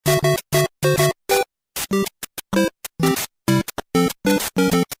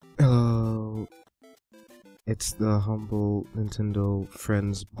It's the humble Nintendo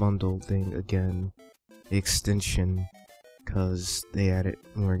Friends bundle thing again. Extension. Cause they added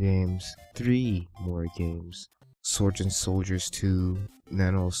more games. 3 more games. Swords and Soldiers 2,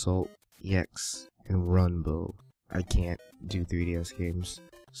 Nano Assault, EX, and Runbow. I can't do 3DS games,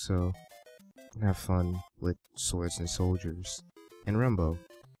 so have fun with Swords and Soldiers and Runbow.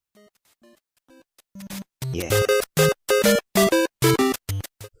 Yeah.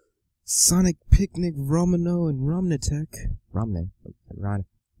 Sonic Picnic, Romano, and Romnitech. Ronamo.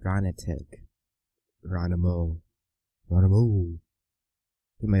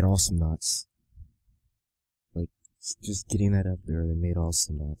 They made Awesome Knots. Like, just getting that up there, they made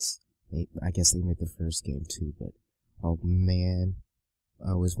Awesome Knots. I guess they made the first game too, but oh man.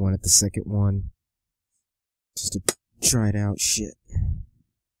 I always wanted the second one. Just to try it out. Shit.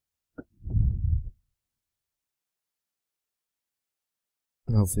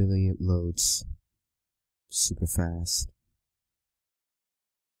 Hopefully it loads super fast.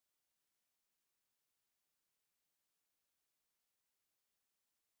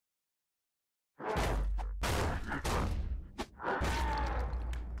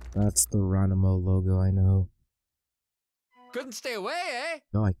 That's the Ronamo logo, I know. Couldn't stay away, eh?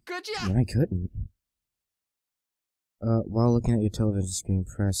 No, Could ya? I couldn't. While looking at your television screen,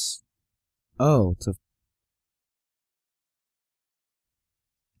 press O to...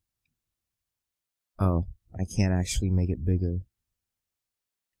 Oh, I can't actually make it bigger.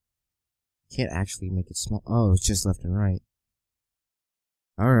 Can't actually make it small. Oh, it's just left and right.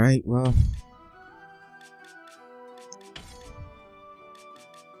 Alright, well...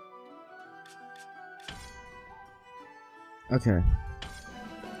 Okay.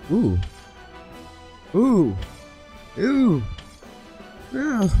 Ooh. Ooh. Ooh.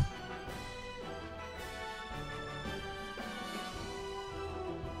 Yeah.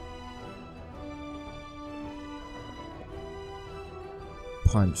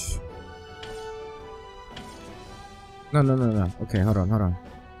 Punch. No. Okay, hold on.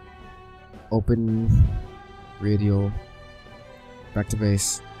 Open radial. Back to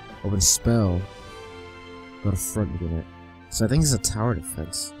base. Open spell. Go to front unit. So I think it's a tower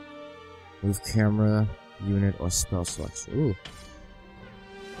defense. Move camera, unit, or spell selection. Ooh.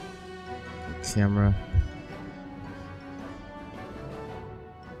 Camera.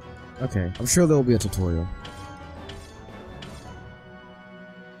 Okay, I'm sure there will be a tutorial.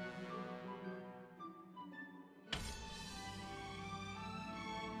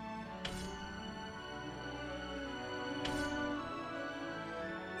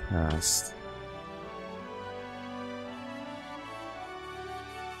 Cast.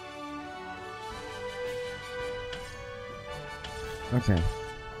 Okay.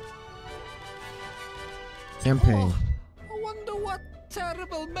 Campaign. Oh, I wonder what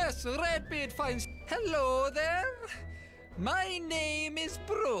terrible mess Redbeard finds. Hello there. My name is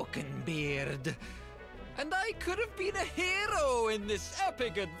Brokenbeard, and I could have been a hero in this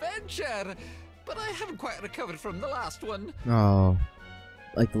epic adventure, but I haven't quite recovered from the last one. Oh.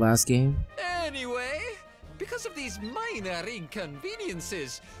 Like the last game? Anyway, because of these minor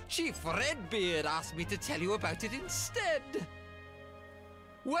inconveniences, Chief Redbeard asked me to tell you about it instead.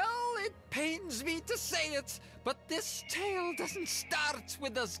 Well, it pains me to say it, but this tale doesn't start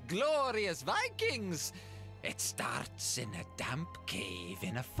with us glorious Vikings. It starts in a damp cave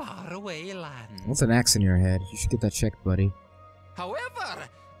in a faraway land. What's an axe in your head? You should get that checked, buddy. However,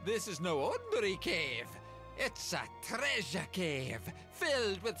 this is no ordinary cave. It's a treasure cave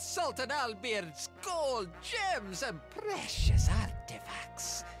filled with Sultan Albeard's gold, gems, and precious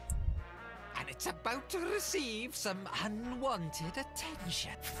artifacts. And it's about to receive some unwanted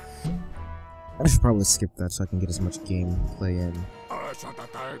attention. I should probably skip that so I can get as much gameplay in.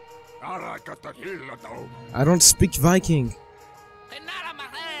 I don't speak Viking.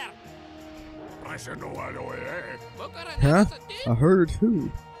 Huh? I heard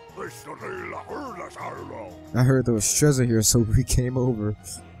who? I heard there was treasure here, so we came over.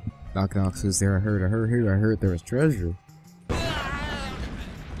 Knock knock, who's there? I heard there was treasure.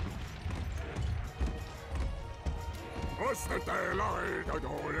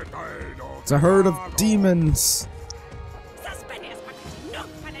 It's a herd of demons!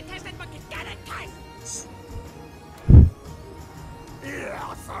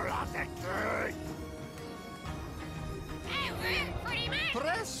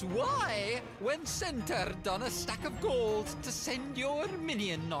 Press Y when centered on a stack of gold to send your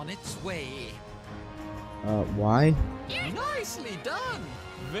minion on its way. Why? Nicely done!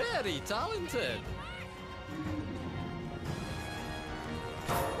 Very talented!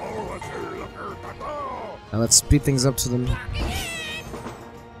 Now let's speed things up to them.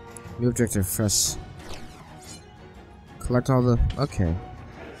 New objective, press collect all the... Okay.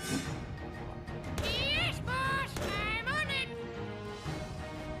 Yes, boss, I'm on it.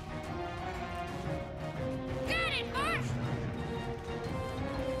 Got it, boss.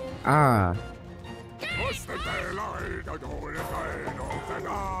 Ah.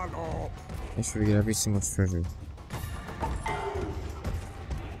 Make sure to get every single treasure.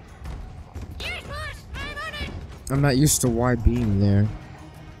 Yes, boss, I'm on it. I'm not used to Y being there.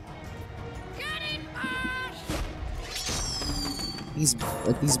 Got it, boss.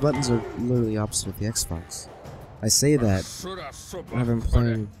 These buttons are literally opposite of the Xbox. I say that I've been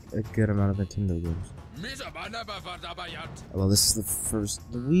playing a good amount of Nintendo games. Well, this is the first...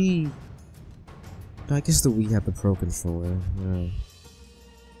 The Wii... I guess the Wii had the Pro Controller. Yeah.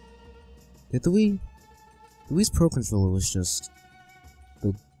 Did the Wii? The Wii's Pro Controller was just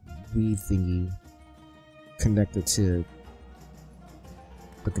the Wii thingy connected to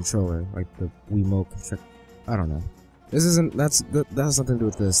the controller, like the Wiimote controller. I don't know. This isn't. That has nothing to do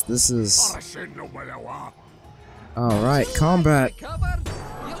with this. This is. All right, combat. You'll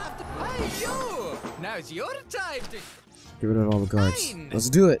have to pay you. Now's your time to Get rid of all the guards. Fine. Let's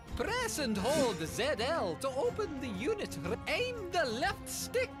do it. press and hold ZL to open the unit. Aim the left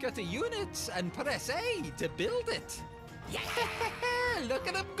stick at the unit and press A to build it. Yeah, look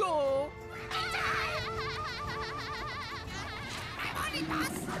at him go.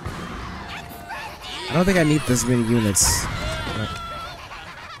 I don't think I need this many units.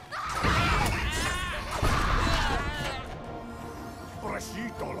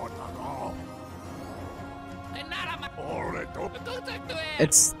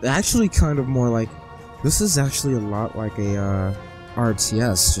 It's actually kind of more like... This is actually a lot like a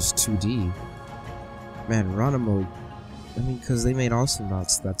RTS, just 2D. Man, Rana mode... I mean, because they made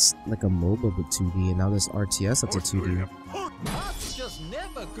Astronauts, that's like a MOBA but 2D, and now this RTS that's a 2D. Moss just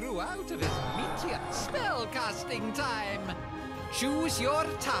never grew out of his meteor. Spell casting time. Choose your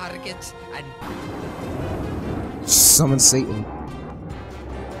target and Summon Satan.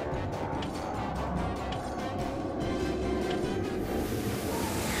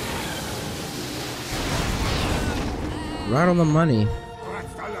 Right on the money.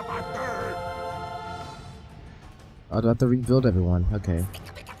 I'll have to rebuild everyone. Okay.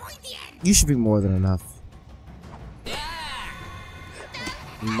 You should be more than enough.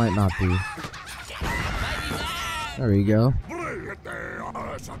 Might not be. There we go.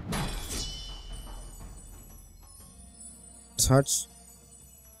 Touch.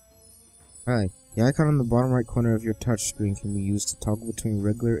 Alright. The icon on the bottom right corner of your touch screen can be used to toggle between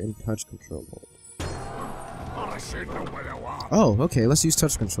regular and touch control mode. Oh, okay, let's use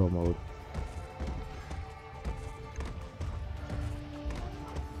touch control mode.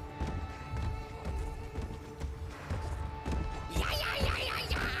 I'm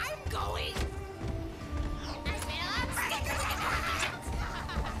going.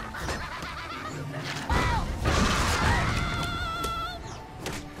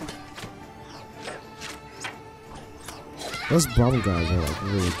 Those bomb guys are like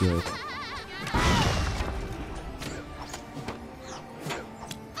really good.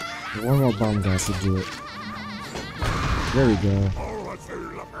 One more bomb guy should do it. There we go.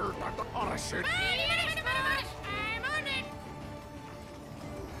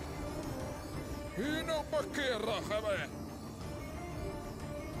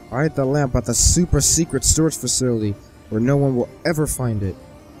 I hid the lamp at the super secret storage facility where no one will ever find it.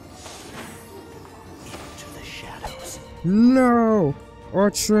 into the shadows. No!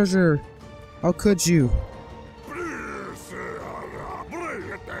 Our treasure! How could you?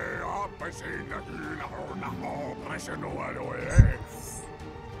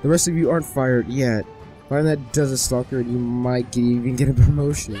 The rest of you aren't fired yet. Find that desert stalker and you might even get a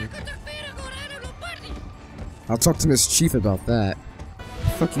promotion. I'll talk to Miss Chief about that.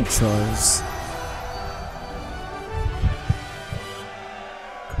 Fuck you, Charles.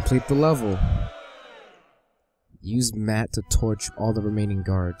 Complete the level. Use Matt to torch all the remaining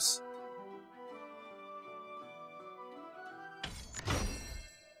guards.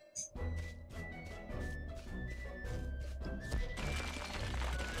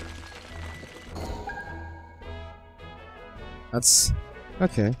 That's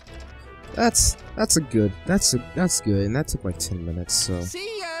okay. That's good, and that took like 10 minutes. So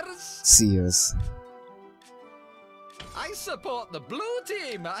Seers! see us. I support the blue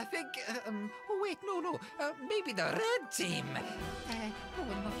team. I think. Oh wait, no. Maybe the red team. Oh, I'm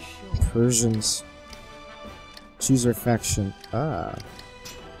not sure. Persians. Choose your faction. Ah.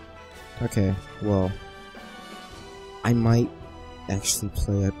 Okay. Well, I might actually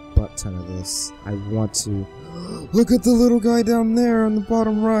play a butt ton of this. I want to. Look at the little guy down there on the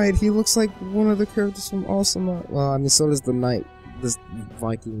bottom right. He looks like one of the characters from Awesome. Well, I mean, so does the knight, this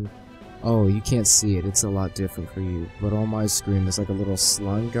Viking. Oh, you can't see it. It's a lot different for you. But on my screen, there's like a little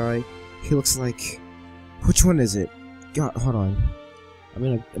slime guy. He looks like. Which one is it? God, hold on.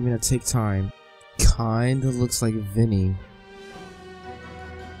 I'm gonna take time. Kinda looks like Vinny.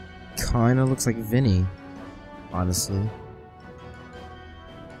 Kinda looks like Vinny. Honestly.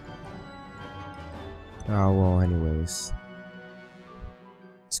 Oh, well, anyways.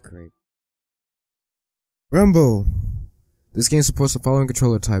 It's great. Rambo! This game supports the following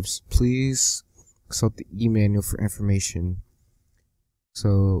controller types. Please consult the e-manual for information.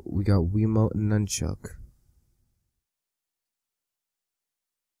 So, we got Wiimote and Nunchuck.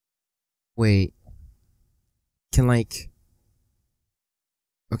 Wait. Can, like...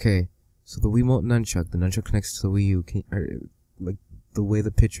 Okay, so the Wiimote Nunchuck, the Nunchuck connects to the Wii U, like, the way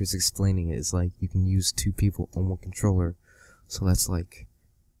the picture is explaining it is like, you can use 2 people on 1 controller. So that's like...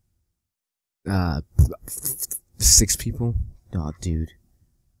 6 people? Aw, dude.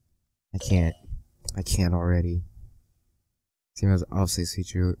 I can't already. Same as the off-save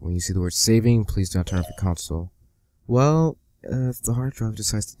feature, when you see the word saving, please do not turn off your console. Well, if the hard drive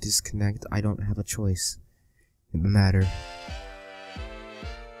decides to disconnect, I don't have a choice in the matter.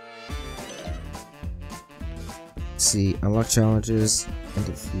 See, unlock challenges and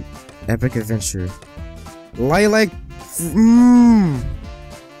defeat. Epic adventure. Lilac. The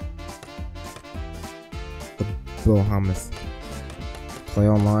Bohameth. Play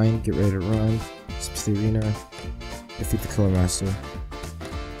online. Get ready to run. Skip to the arena. Defeat the Killer Master.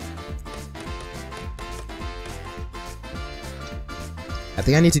 I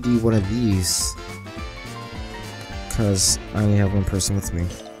think I need to do one of these. Because I only have 1 person with me.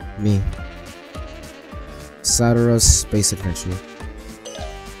 Me. Satura's Space Adventure.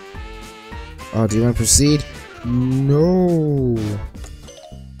 Oh, do you want to proceed? No.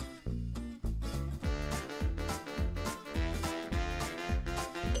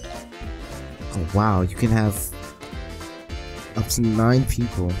 Oh wow, you can have up to 9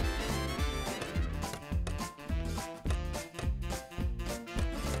 people.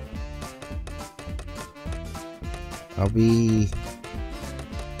 I'll be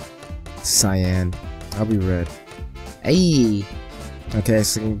cyan. I'll be red. Hey! Okay,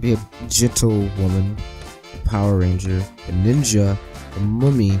 so you can be a gentle woman, Power Ranger, a ninja, a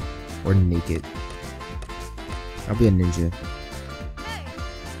mummy, or naked. I'll be a ninja.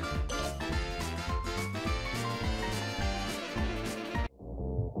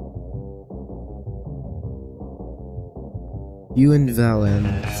 You and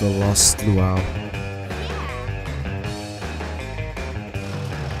Valen, the Lost Luau.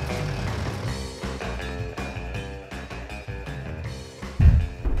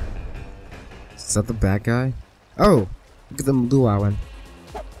 Is that the bad guy? Oh! Look at them luauing.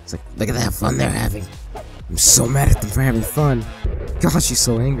 It's like, look at that fun they're having. I'm so mad at them for having fun. Gosh, she's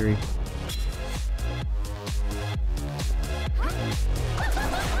so angry.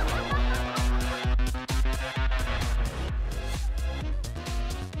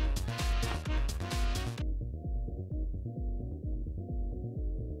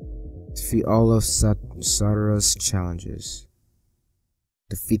 Defeat all of Satura's challenges.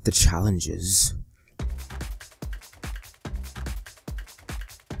 Defeat the challenges.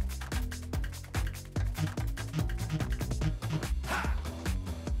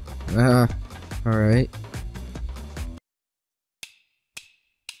 Alright.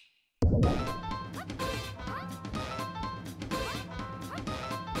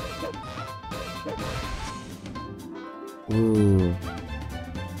 Ooh.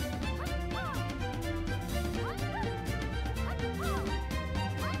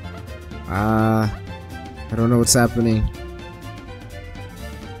 I don't know what's happening.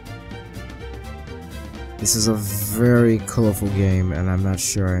 This is a very colorful game, and I'm not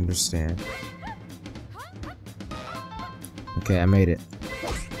sure I understand. Okay, I made it.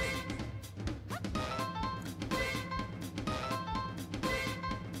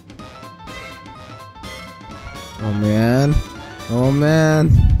 Oh man. Oh man.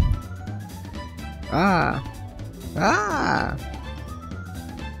 Ah. Ah.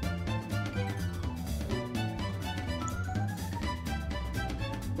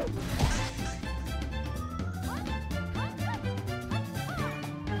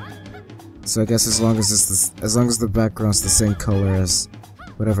 So I guess as long as the background's the same color as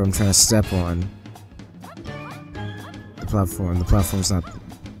whatever I'm trying to step on, the platform's not,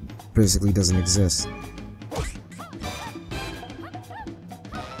 basically doesn't exist.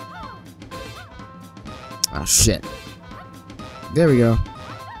 Oh shit. There we go.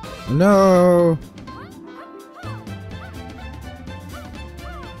 No!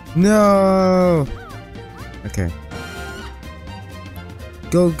 No! Okay.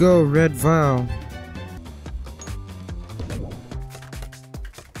 Go, go, red vial.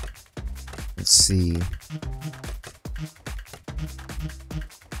 Let's see.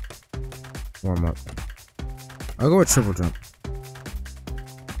 Warm up. I'll go with triple jump.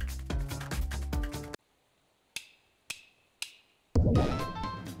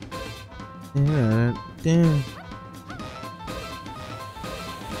 Yeah, damn.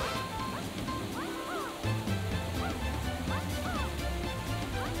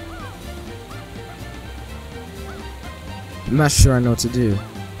 I'm not sure I know what to do.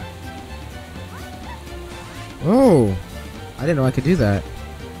 Oh! I didn't know I could do that.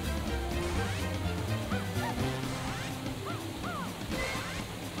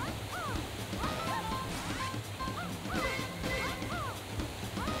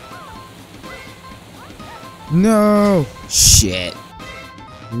 No! Shit.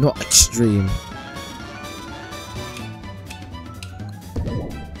 Not extreme.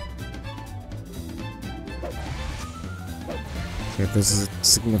 Okay, this is a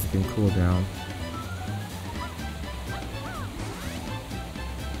significant cooldown.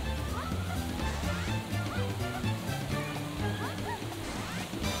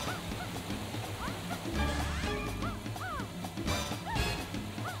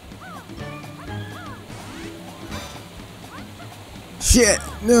 Shit!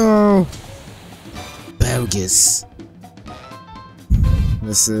 No! Bogus.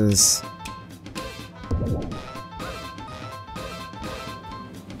 This is...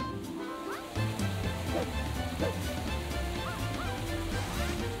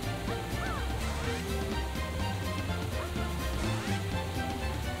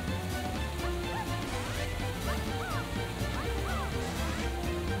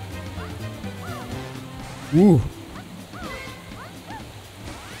 Woo!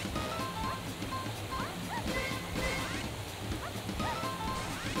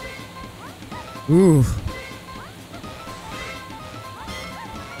 Ooh.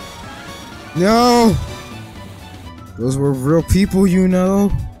 No! Those were real people, you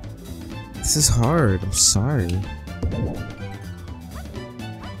know? This is hard, I'm sorry.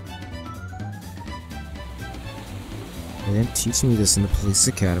 They didn't teach me this in the police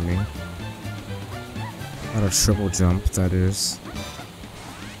academy. How to triple jump, that is.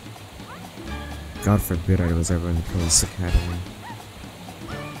 God forbid I was ever in the police academy.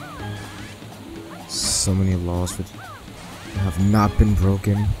 So many laws that have not been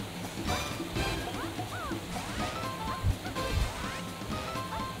broken.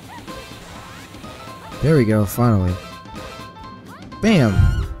 There we go, finally.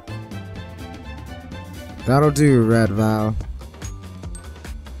 Bam! That'll do, Red Vow.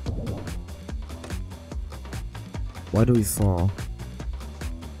 Why do we fall?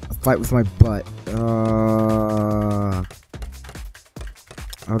 A fight with my butt.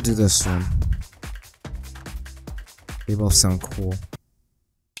 I'll do this one. They both sound cool.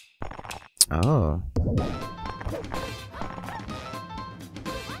 Oh.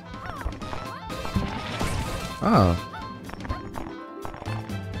 Oh.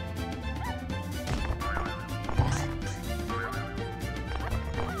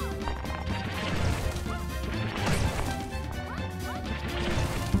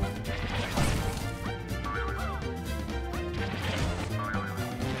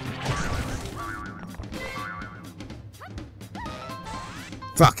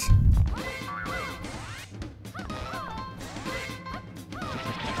 Fuck.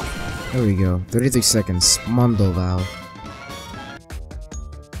 There we go. 33 seconds. Mondo Vow.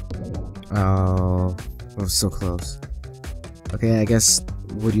 Oh, we're so close. Okay, I guess.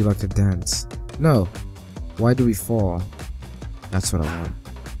 Would you like to dance? No. Why do we fall? That's what I want.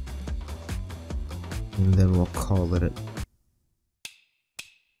 And then we'll call it.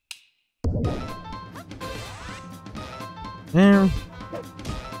 Yeah.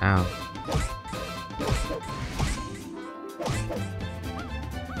 Ow.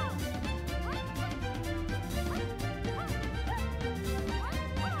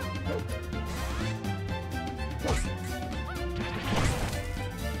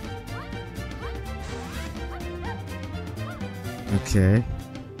 Okay.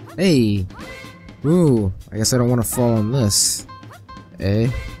 Hey! Ooh, I guess I don't want to fall on this.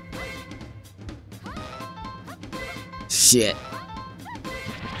 Eh? Shit.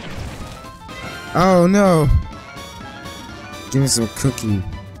 Oh no! Give me some cookie.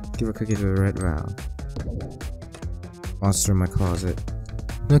 Give a cookie to the red vow. Monster in my closet.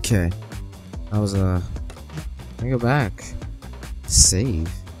 Okay. That was let me go back. Save?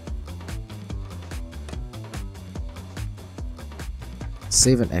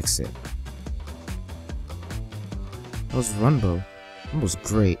 Save and exit. That was Runbow. That was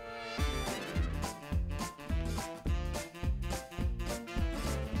great.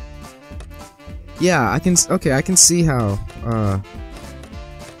 Yeah, I can see how,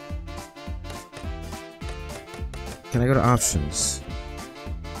 can I go to options?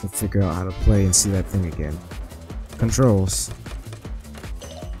 And figure out how to play and see that thing again. Controls.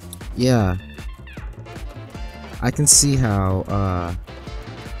 Yeah. I can see how,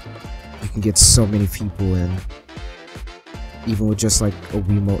 you can get so many people in. Even with just like a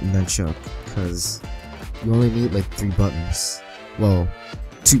Wiimote and nunchuck. Because you only need like 3 buttons. Well,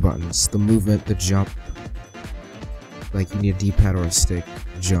 2 buttons. The movement, the jump. Like you need a D-pad or a stick.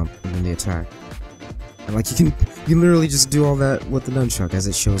 Jump, and then the attack. And like you literally just do all that with the nunchuck as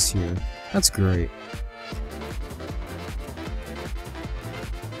it shows here. That's great.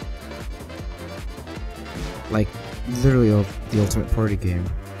 Like literally the ultimate party game.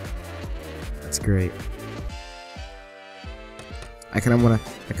 That's great. I kinda wanna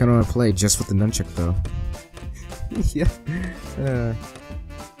play just with the nunchuck though. Yeah.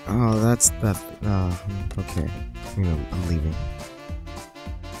 Oh, that's that. Okay. I'm leaving.